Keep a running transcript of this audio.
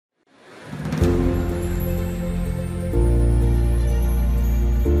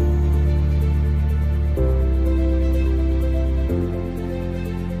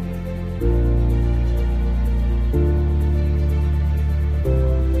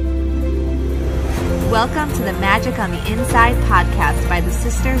Welcome to the Magic on the Inside podcast by the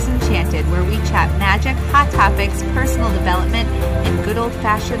Sisters Enchanted, where we chat magic, hot topics, personal development, and good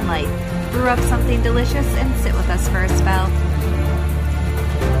old-fashioned life. Brew up something delicious and sit with us for a spell.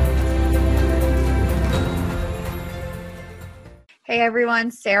 Hey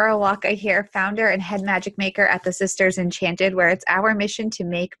everyone, Sarah Waka here, founder and head magic maker at the Sisters Enchanted, where it's our mission to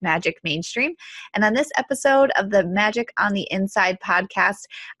make magic mainstream. And on this episode of the Magic on the Inside podcast,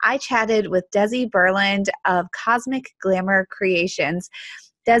 I chatted with Desi Berland of Cosmic Glamour Creations.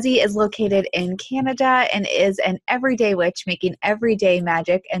 Desi is located in Canada and is an everyday witch, making everyday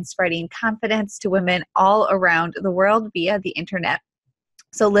magic and spreading confidence to women all around the world via the internet.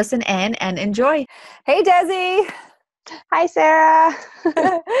 So listen in and enjoy. Hey Desi! Hi, Sarah.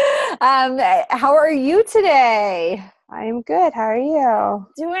 How are you today? I'm good. How are you?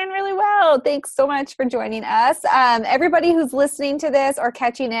 Doing really well. Thanks so much for joining us. Everybody who's listening to this or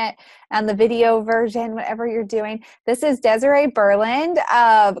catching it on the video version, whatever you're doing, this is Desiree Berland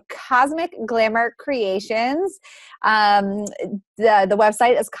of Cosmic Glamour Creations. The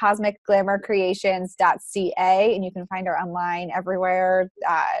website is cosmicglamourcreations.ca, and you can find her online everywhere,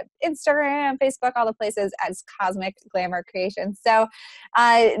 Instagram, Facebook, all the places as Cosmic Glamour Creations. So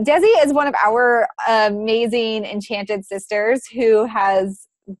Desi is one of our amazing enchanted sisters who has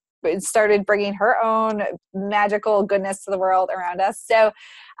started bringing her own magical goodness to the world around us. So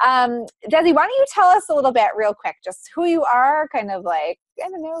Desi, why don't you tell us a little bit real quick, just who you are, kind of like, I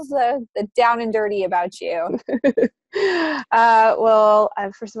don't know, the down and dirty about you.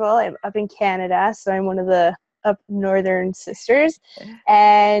 First of all, I'm up in Canada, so I'm one of the up northern sisters.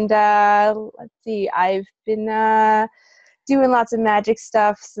 And let's see, I've been doing lots of magic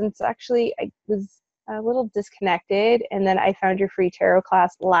stuff since actually I was a little disconnected, and then I found your free tarot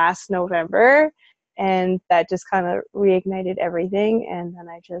class last November, and that just kind of reignited everything. And then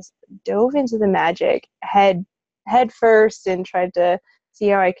I just dove into the magic head first and tried to see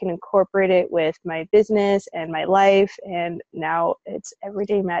how I can incorporate it with my business and my life, and now it's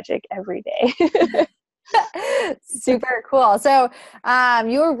everyday magic every day. Super cool. So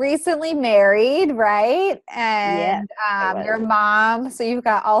you were recently married, right? And your mom, so you've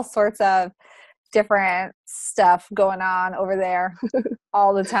got all sorts of different stuff going on over there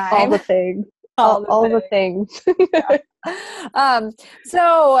all the time. All the things. All the things.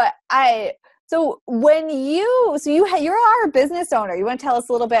 You're our business owner. You want to tell us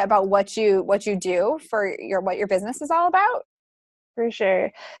a little bit about what you do for what your business is all about? For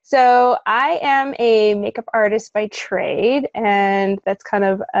sure. So I am a makeup artist by trade, and that's kind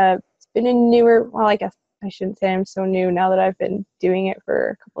of it's been a newer, well, I guess I shouldn't say I'm so new now that I've been doing it for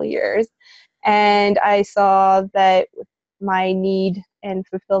a couple of years. And I saw that with my need and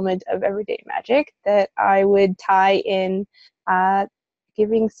fulfillment of everyday magic, that I would tie in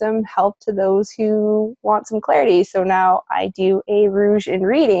giving some help to those who want some clarity. So now I do a Rouge in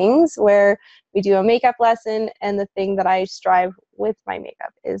Readings, where we do a makeup lesson, and the thing that I strive with my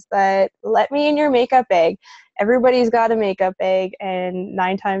makeup is that let me in your makeup bag. Everybody's got a makeup bag, and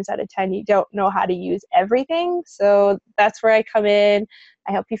 9 times out of 10 you don't know how to use everything. So that's where I come in.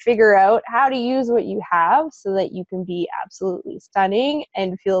 I help you figure out how to use what you have so that you can be absolutely stunning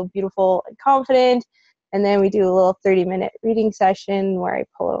and feel beautiful and confident. And then we do a little 30-minute reading session where I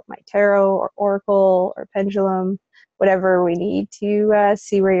pull out my tarot or oracle or pendulum, whatever we need to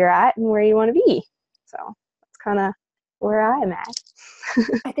see where you're at and where you want to be. So that's kind of where I'm at.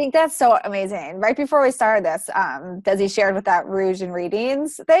 I think that's so amazing. Right before we started this, Desi shared with that Rouge in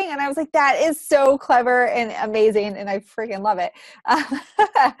Readings thing, and I was like, that is so clever and amazing, and I freaking love it.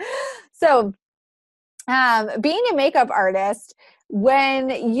 So being a makeup artist, when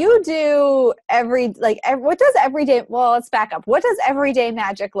you do what does everyday, well, let's back up. What does everyday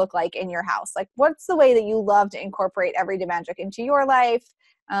magic look like in your house? Like, what's the way that you love to incorporate everyday magic into your life?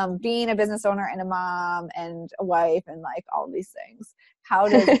 Being a business owner and a mom and a wife and like all of these things. How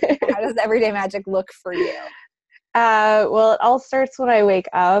does everyday magic look for you? Well, it all starts when I wake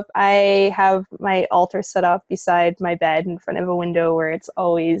up. I have my altar set up beside my bed in front of a window where it's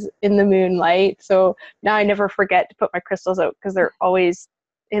always in the moonlight. So now I never forget to put my crystals out because they're always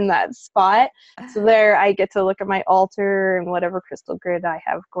in that spot. So there I get to look at my altar and whatever crystal grid I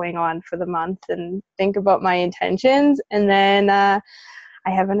have going on for the month and think about my intentions. And then I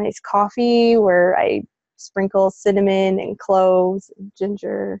have a nice coffee where I sprinkle cinnamon and cloves and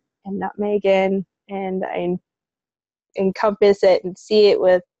ginger and nutmeg in, and I encompass it and see it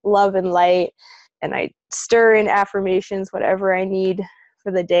with love and light, and I stir in affirmations, whatever I need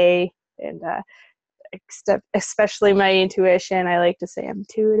for the day, and especially my intuition. I like to say I'm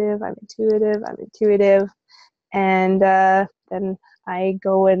intuitive, and then I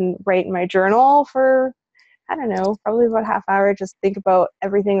go and write in my journal for, I don't know, probably about half hour, just think about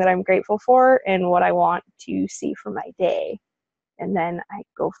everything that I'm grateful for and what I want to see for my day. And then I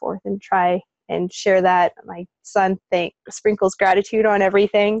go forth and try and share that. My son sprinkles gratitude on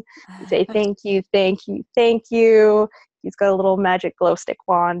everything. I say thank you, thank you, thank you. He's got a little magic glow stick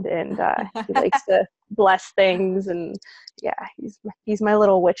wand, and he likes to bless things. And yeah, he's my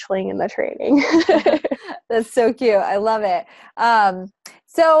little witchling in the training. That's so cute. I love it.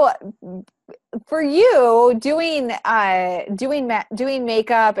 So for you, doing makeup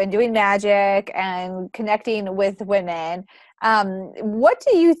and doing magic and connecting with women, what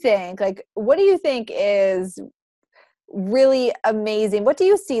do you think? Like, what do you think is really amazing? What do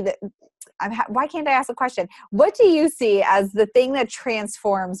you see that? Why can't I ask a question? What do you see as the thing that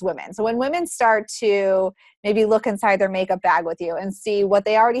transforms women? So when women start to maybe look inside their makeup bag with you and see what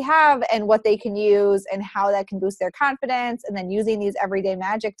they already have and what they can use and how that can boost their confidence, and then using these everyday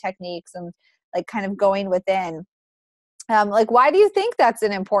magic techniques and like kind of going within, like, why do you think that's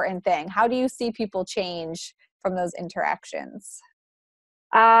an important thing? How do you see people change from those interactions?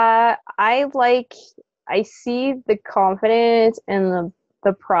 I see the confidence and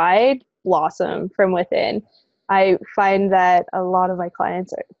the pride blossom from within. I find that a lot of my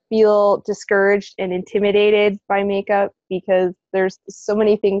clients feel discouraged and intimidated by makeup because there's so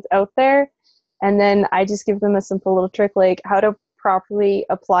many things out there. And then I just give them a simple little trick, like how to properly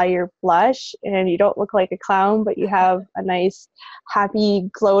apply your blush, and you don't look like a clown, but you have a nice happy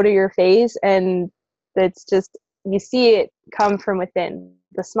glow to your face. And it's just, you see it come from within.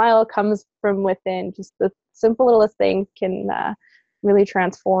 The smile comes from within. Just the simple littlest thing can really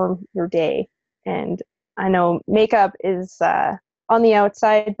transform your day. And I know makeup is on the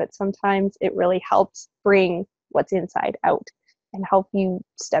outside, but sometimes it really helps bring what's inside out and help you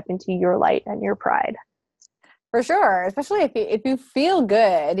step into your light and your pride. For sure, especially if you feel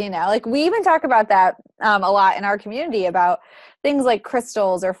good, like we even talk about that a lot in our community about things like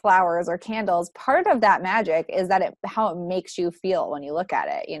crystals or flowers or candles. Part of that magic is that how it makes you feel when you look at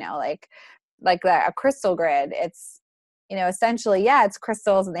it, like a crystal grid. It's, essentially, yeah, it's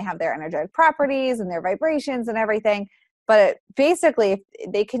crystals and they have their energetic properties and their vibrations and everything. But basically,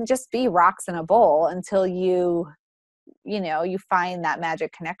 they can just be rocks in a bowl until you find that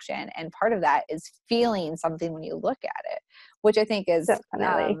magic connection. And part of that is feeling something when you look at it, which I think is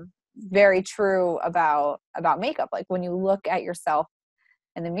very true about makeup. Like when you look at yourself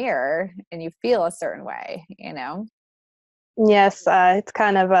in the mirror and you feel a certain way, Yes, it's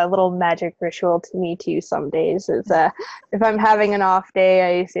kind of a little magic ritual to me too some days. If I'm having an off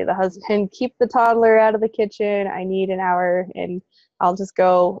day, I say to the husband, keep the toddler out of the kitchen. I need an hour, and I'll just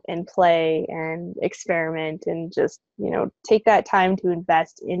go and play and experiment and just, take that time to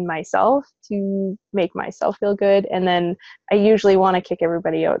invest in myself to make myself feel good. And then I usually want to kick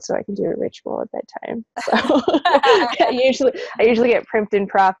everybody out so I can do a ritual at bedtime. So I usually get primped and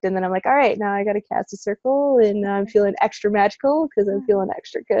propped, and then I'm like, all right, now I got to cast a circle, and I'm feeling extra magical because I'm feeling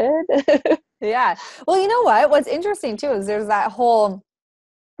extra good. Yeah. Well, you know what? What's interesting too is there's the whole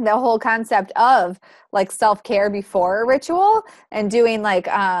concept of like self-care before a ritual and doing like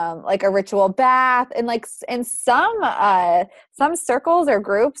a ritual bath, and like in some circles or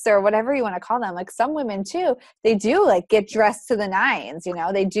groups or whatever you want to call them, like some women too, they do like get dressed to the nines,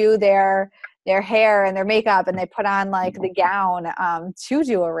 they do their hair and their makeup and they put on like the gown to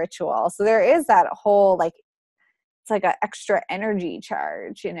do a ritual. So there is that whole like, it's like an extra energy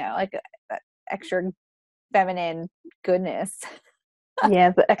charge, like that extra feminine goodness.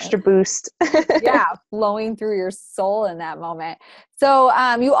 Yeah, the extra boost. Yeah, flowing through your soul in that moment. So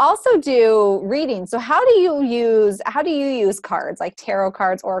you also do reading. So how do you use cards, like tarot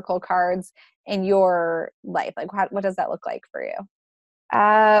cards, oracle cards, in your life? Like what does that look like for you?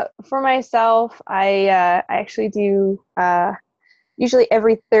 For myself, I actually do usually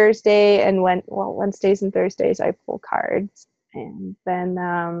every Thursday and Wednesdays and Thursdays I pull cards. And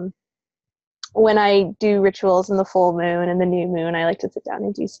then when I do rituals in the full moon and the new moon, I like to sit down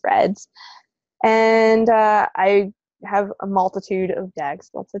and do spreads. And I have a multitude of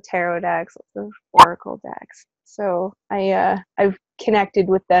decks, lots of tarot decks, lots of oracle decks. So I've connected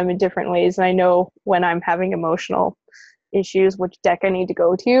with them in different ways. And I know when I'm having emotional issues, which deck I need to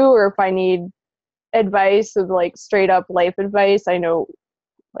go to, or if I need advice of like straight up life advice, I know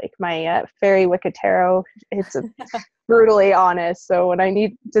like my Fairy Wicca Tarot, it's brutally honest. So when I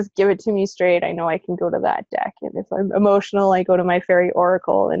need, just give it to me straight, I know I can go to that deck. And if I'm emotional, I go to my Fairy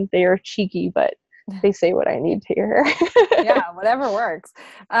Oracle, and they are cheeky, but they say what I need to hear. Yeah, whatever works.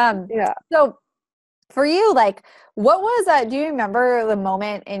 Yeah. So for you, like, what was do you remember the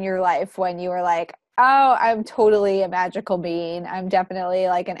moment in your life when you were like, Oh, I'm totally a magical being. I'm definitely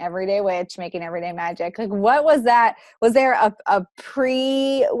like an everyday witch making everyday magic. Like, what was that? Was there a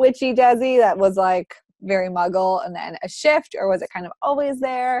pre-witchy Desi that was like very muggle and then a shift, or was it kind of always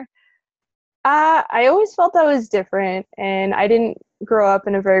there? I always felt that was different, and I didn't grow up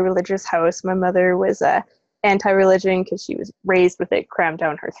in a very religious house. My mother was anti-religion because she was raised with it crammed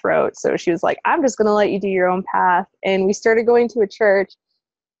down her throat. So she was like, "I'm just gonna let you do your own path." And we started going to a church,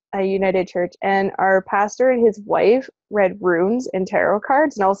 a United Church, and our pastor and his wife read runes and tarot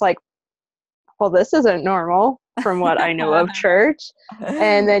cards, and I was like, "Well, this isn't normal from what I know of church."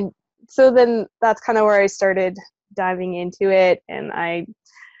 And then that's kind of where I started diving into it, and I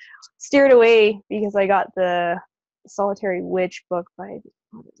steered away because I got the Solitary Witch book by,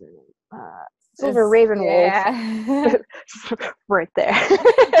 what is her name? Silver Ravenwolf. Yeah. Right there.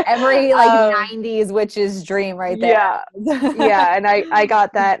 Every like 90s witch's dream right there. Yeah. Yeah, and I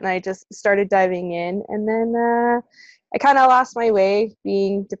got that, and I just started diving in, and then I kind of lost my way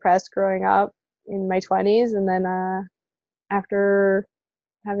being depressed growing up in my 20s, and then after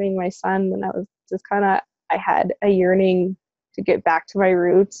having my son, then I was just kind of, I had a yearning to get back to my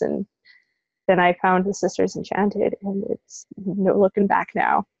roots, and then I found the Sisters Enchanted, and it's no looking back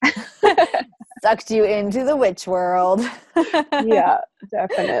now. Sucked you into the witch world. Yeah,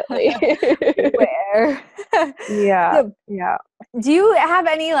 definitely. Where? Yeah, So, yeah. do you have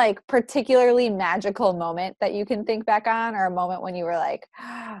any like particularly magical moment that you can think back on, or a moment when you were like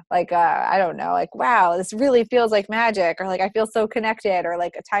I don't know, like, wow, this really feels like magic, or like I feel so connected, or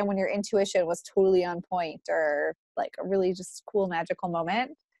like a time when your intuition was totally on point, or like a really just cool magical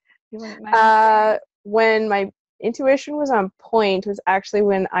moment? You wouldn't mind? When my intuition was on point was actually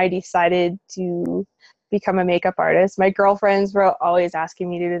when I decided to become a makeup artist. My girlfriends were always asking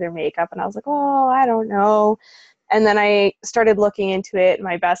me to do their makeup, and I was like, oh, I don't know. And then I started looking into it.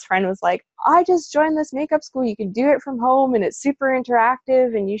 My best friend was like, I just joined this makeup school. You can do it from home, and it's super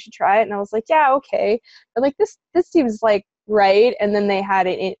interactive, and you should try it. And I was like, yeah, okay. And like, this seems like right. And then they had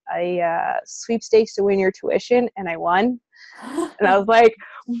a sweepstakes to win your tuition, and I won. And I was like,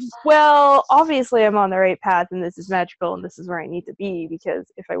 well, obviously I'm on the right path, and this is magical, and this is where I need to be,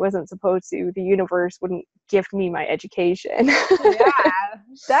 because if I wasn't supposed to, the universe wouldn't gift me my education. Yeah,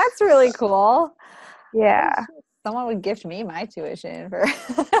 that's really cool. Yeah. Someone would gift me my tuition for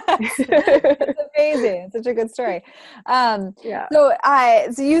that's amazing. It's such a good story. Yeah.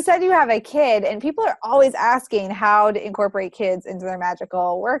 So you said you have a kid, and people are always asking how to incorporate kids into their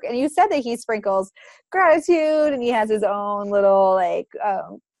magical work. And you said that he sprinkles gratitude, and he has his own little like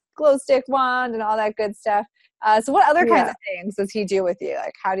glow stick wand and all that good stuff. So what other kinds of things does he do with you?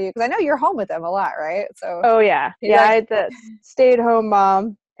 Like, how do you? Because I know you're home with him a lot, right? So Oh yeah, yeah. I had the stay-at-home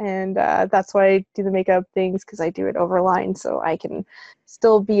mom, and that's why I do the makeup things, because I do it over line, so I can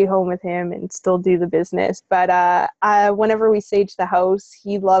still be home with him and still do the business. But whenever we sage the house,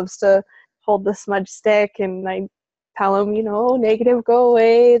 he loves to hold the smudge stick, and I tell him, negative, go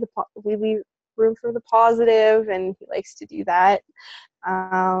away. We leave room for the positive, and he likes to do that.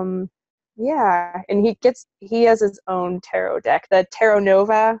 Yeah, and he has his own tarot deck, the Tarot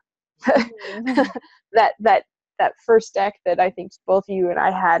Nova. that first deck that I think both you and I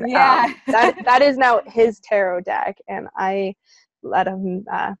had. Yeah. That is now his tarot deck, and I let him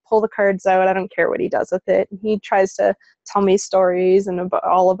pull the cards out. I don't care what he does with it. He tries to tell me stories and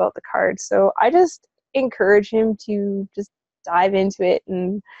all about the cards. So I just encourage him to just dive into it,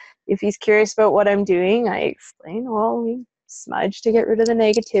 and if he's curious about what I'm doing, I explain, well, we smudge to get rid of the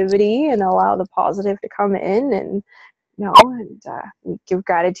negativity and allow the positive to come in, and we give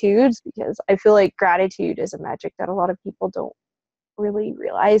gratitudes, because I feel like gratitude is a magic that a lot of people don't really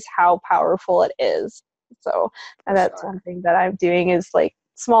realize how powerful it is. So that's one thing that I'm doing, is like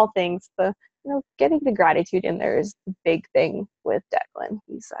small things. Getting the gratitude in there is the big thing with Declan.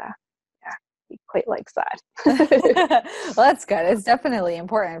 He quite likes that. Well, that's good. It's definitely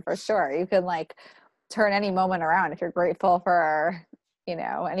important for sure. You can like turn any moment around if you're grateful for,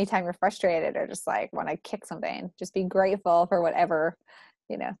 anytime you're frustrated or just like want to kick something, just be grateful for whatever,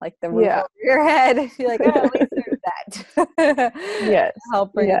 like the roof over your head. You're like, oh, at least there's that. Yes.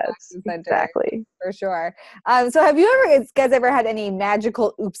 Help bring it back to center. Exactly. For sure. So have you guys ever had any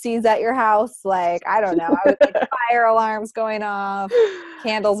magical oopsies at your house? Like, I don't know, I would like fire alarms going off,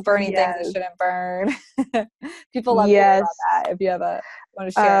 candles burning things that shouldn't burn. People love to hear about that. If you want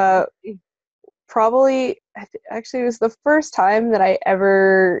to share. Probably, actually, it was the first time that I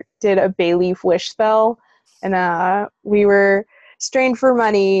ever did a bay leaf wish spell, and we were strained for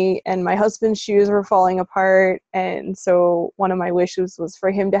money, and my husband's shoes were falling apart, and so one of my wishes was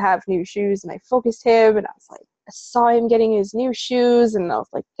for him to have new shoes, and I focused him, and I was like, saw him getting his new shoes, and I was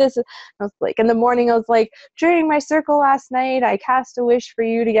like, I was like, in the morning, I was like, during my circle last night, I cast a wish for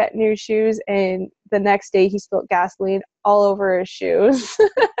you to get new shoes, and the next day he spilled gasoline all over his shoes.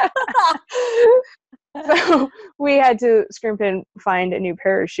 So we had to scrimp and find a new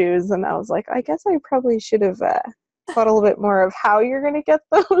pair of shoes, and I was like, I guess I probably should have thought a little bit more of how you're going to get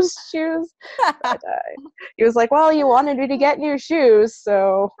those shoes. But he was like, well, you wanted me to get new shoes,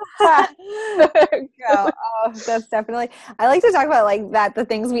 so. Yeah, oh, that's definitely, I like to talk about like that, the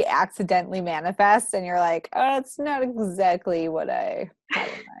things we accidentally manifest, and you're like, oh, it's not exactly what I had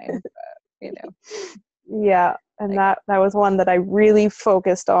in mind, but, you know. Yeah, and that was one that I really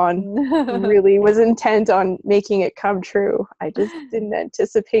focused on, really was intent on making it come true. I just didn't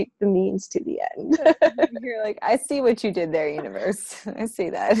anticipate the means to the end. You're like, I see what you did there, universe. I see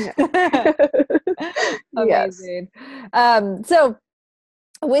that. Amazing. Yes. So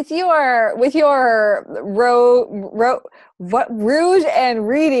with your rouge and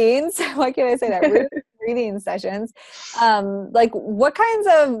readings, why can't I say that? Rouge reading sessions. Like what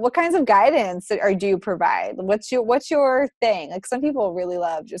kinds of guidance do you provide? What's your thing? Like some people really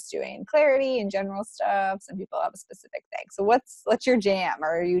love just doing clarity and general stuff. Some people have a specific thing. So what's your jam?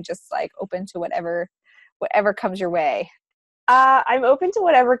 Or are you just like open to whatever comes your way? I'm open to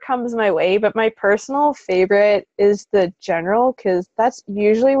whatever comes my way, but my personal favorite is the general, because that's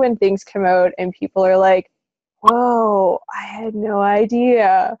usually when things come out and people are like, whoa, I had no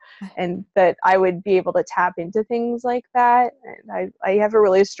idea, and that I would be able to tap into things like that. And I have a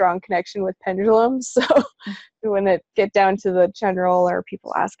really strong connection with pendulums, so when it get down to the general or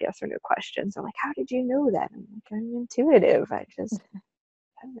people ask yes or no questions, I'm like, how did you know that? I'm like, I'm intuitive. I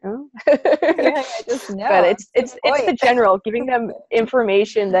don't know. Yeah, I just know. But it's the general, giving them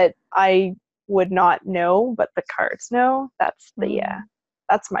information that I would not know, but the cards know. That's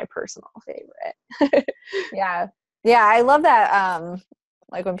that's my personal favorite. Yeah, I love that.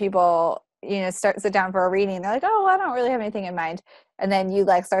 Like when people sit down for a reading, they're like, oh, I don't really have anything in mind, and then you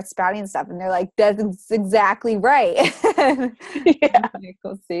like start spouting stuff, and they're like, that's exactly right. Yeah. Like,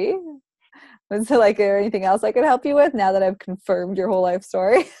 we'll see. Was there like anything else I could help you with now that I've confirmed your whole life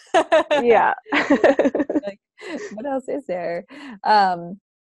story? Yeah. Like, what else is there?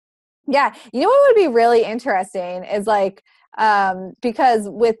 Yeah, you know what would be really interesting is like, because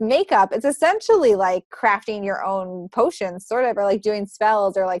with makeup, it's essentially like crafting your own potions, sort of, or like doing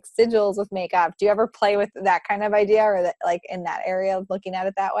spells or like sigils with makeup. Do you ever play with that kind of idea, or that like in that area of looking at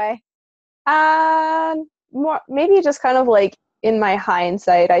it that way? More maybe just kind of like in my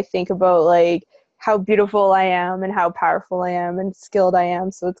hindsight, I think about like how beautiful I am and how powerful I am and skilled I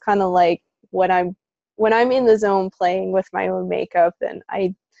am. So it's kind of like when I'm in the zone playing with my own makeup, then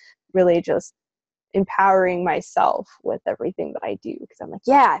I really just empowering myself with everything that I do, because I'm like,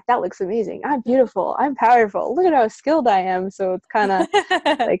 yeah, that looks amazing. I'm beautiful. I'm powerful. Look at how skilled I am. So it's kind of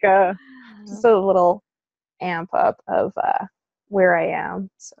like just a little amp up of where I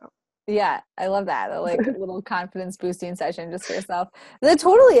am. So. Yeah, I love that. A like little confidence boosting session just for yourself. That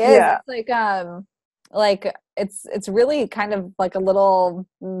totally is. Yeah. It's like it's really kind of like a little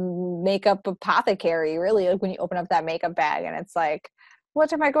makeup apothecary, really, like when you open up that makeup bag and it's like,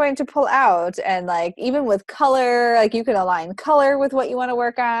 what am I going to pull out? And like even with color, like you can align color with what you want to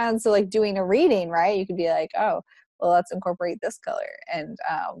work on. So like doing a reading, right? You could be like, oh, well, let's incorporate this color and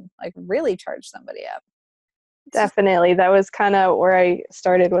like really charge somebody up. Definitely. That was kind of where I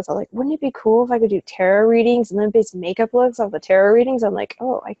started with, like, wouldn't it be cool if I could do tarot readings and then base makeup looks off the tarot readings? I'm like,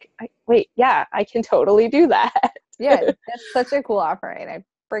 oh, I wait, yeah, I can totally do that. Yeah, that's such a cool offering. I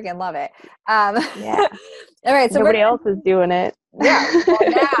freaking love it. Yeah. All right. So nobody else is doing it. Yeah. Well,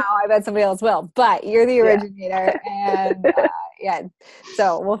 now I bet somebody else will, but you're the originator. Yeah. And yeah.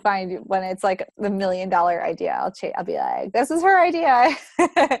 So we'll find you when it's like the $1 million idea. I'll be like, this is her idea. She's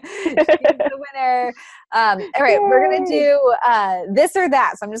the winner. All right. Yay. We're going to do this or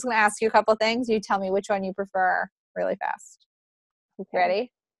that. So I'm just going to ask you a couple things. You tell me which one you prefer really fast. Okay.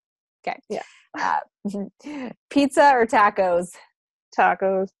 Ready? Okay. Yeah. Pizza or tacos?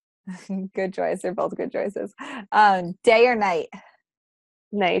 Tacos. Good choice. They're both good choices. Day or night?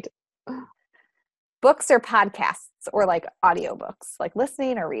 Night. Books or podcasts, or like audiobooks, like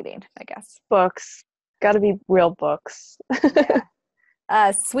listening or reading, I guess. Books. Got to be real books.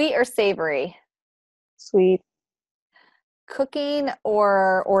 Yeah. Sweet or savory? Sweet. Cooking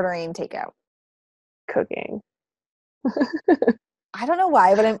or ordering takeout? Cooking. I don't know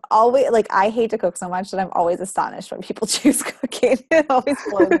why, but I'm always like, I hate to cook so much that I'm always astonished when people choose cooking. It always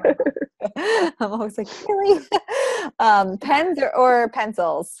blows my mind. I'm always like, really? Pens or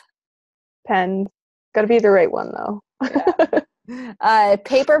pencils? Pens. Got to be the right one though. Yeah.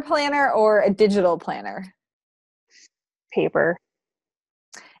 Paper planner or a digital planner? paper.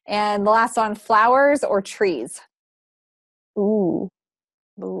 And the last one, flowers or trees? Ooh.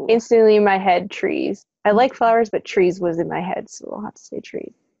 Ooh. Instantly in my head, trees. I like flowers, but trees was in my head, so I'll have to say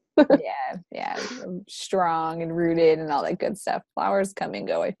trees. Yeah. Strong and rooted and all that good stuff. Flowers come and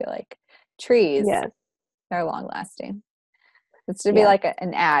go, I feel like. Trees, Yes. they're long lasting. It's to be Yeah. like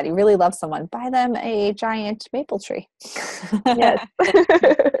an ad. You really love someone, buy them a giant maple tree. Yes.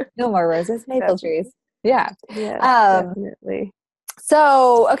 No more roses, maple trees. Yeah. Yes, definitely.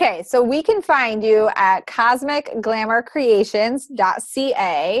 So we can find you at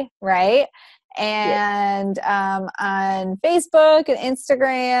cosmicglamourcreations.ca, right? And on Facebook and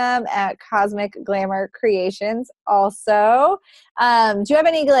Instagram at Cosmic Glamour Creations also. Do you have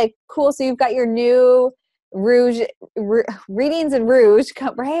any like cool, so you've got your new readings and rouge,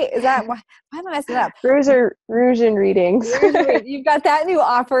 right? Is that, why am I messing up? Rouge and readings. You've got that new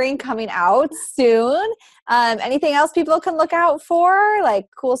offering coming out soon. Anything else people can look out for? Like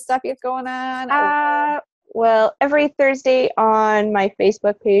cool stuff you have going on? Well, every Thursday on my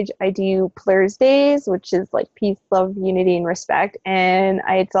Facebook page, I do Plursdays, which is like peace, love, unity, and respect. And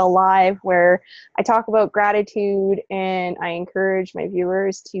it's a live where I talk about gratitude and I encourage my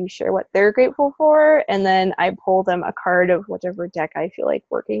viewers to share what they're grateful for. And then I pull them a card of whichever deck I feel like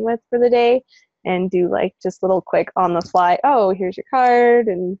working with for the day and do like just little quick on the fly, oh, here's your card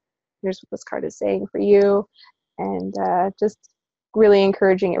and here's what this card is saying for you. And just really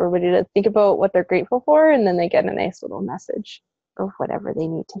encouraging everybody to think about what they're grateful for, and then they get a nice little message of whatever they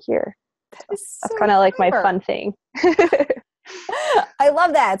need to hear. That's kind of like my fun thing. I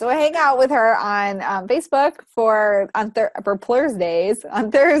love that. So hang out with her on Facebook for Plursdays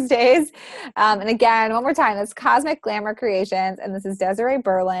on Thursdays. And again, one more time, that's Cosmic Glamour Creations, and this is Desiree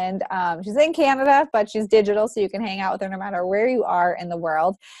Berland. She's in Canada, but she's digital, so you can hang out with her no matter where you are in the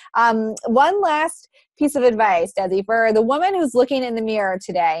world. One last piece of advice, Desi, for the woman who's looking in the mirror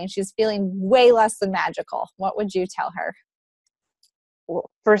today and she's feeling way less than magical, what would you tell her? Well,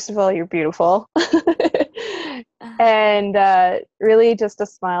 first of all, you're beautiful. And really just a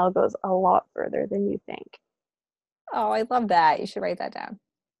smile goes a lot further than you think. Oh, I love that. You should write that down.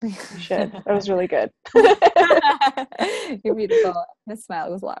 You should. That was really good. You're beautiful. The smile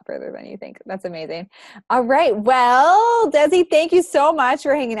goes a lot further than you think. That's amazing. All right. Well, Desi, thank you so much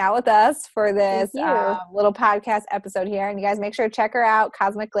for hanging out with us for this little podcast episode here. And you guys make sure to check her out,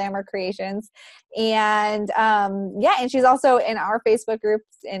 Cosmic Glamour Creations. And and she's also in our Facebook groups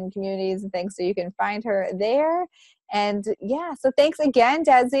and communities and things, so you can find her there. And so thanks again,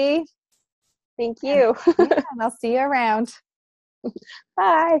 Desi. Thank you. And I'll see you around.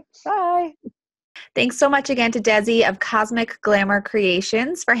 Bye. Bye. Thanks so much again to Desi of Cosmic Glamour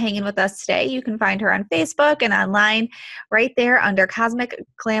Creations for hanging with us today. You can find her on Facebook and online right there under Cosmic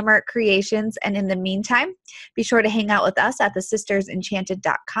Glamour Creations. And in the meantime, be sure to hang out with us at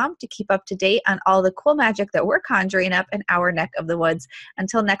thesistersenchanted.com to keep up to date on all the cool magic that we're conjuring up in our neck of the woods.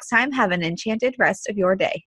 Until next time, have an enchanted rest of your day.